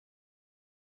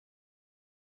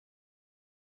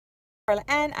Carla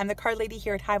Anne. I'm the car lady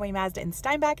here at Highway Mazda in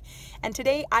Steinbach, and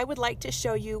today I would like to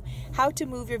show you how to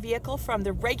move your vehicle from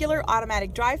the regular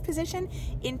automatic drive position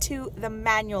into the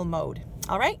manual mode.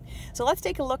 All right, so let's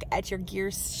take a look at your gear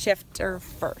shifter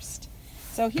first.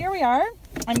 So here we are.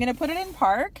 I'm going to put it in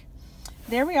park.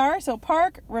 There we are. So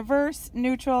park, reverse,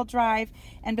 neutral, drive,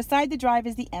 and beside the drive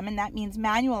is the M, and that means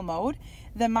manual mode.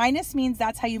 The minus means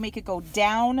that's how you make it go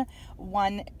down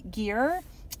one gear,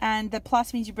 and the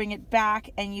plus means you bring it back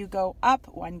and you go up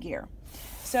one gear.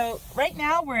 So right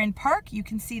now we're in park. You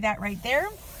can see that right there.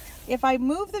 If I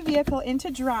move the vehicle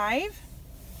into drive,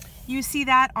 you see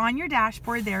that on your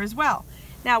dashboard there as well.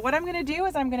 Now what I'm going to do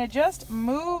is I'm going to just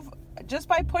move just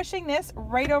by pushing this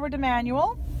right over to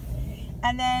manual,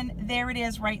 and then there it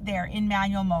is right there in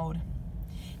manual mode.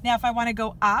 Now if I want to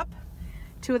go up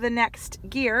to the next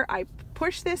gear, I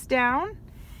push this down,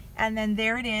 and then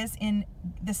there it is in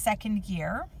the second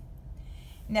gear.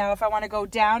 Now if I want to go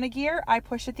down a gear, I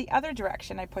push it the other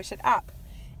direction. I push it up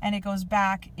and it goes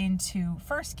back into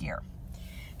first gear.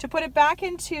 To put it back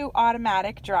into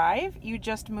automatic drive, you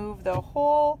just move the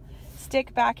whole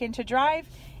stick back into drive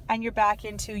and you're back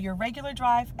into your regular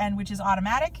drive, and which is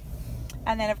automatic.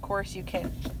 And then of course you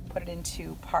can put it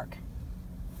into park.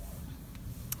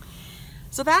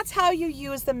 So that's how you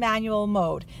use the manual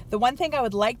mode. The one thing I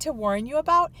would like to warn you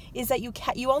about is that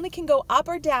you only can go up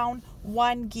or down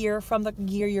one gear from the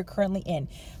gear you're currently in.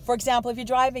 For example, if you're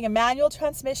driving a manual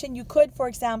transmission, you could, for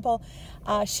example,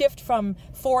 shift from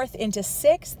 4th into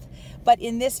 6th, but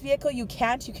in this vehicle you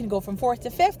can't. You can go from 4th to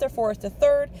 5th or 4th to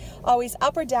 3rd, always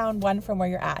up or down one from where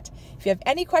you're at. If you have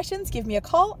any questions, give me a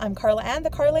call. I'm Carla Anne, the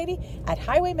car lady at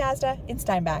Highway Mazda in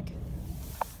Steinbach.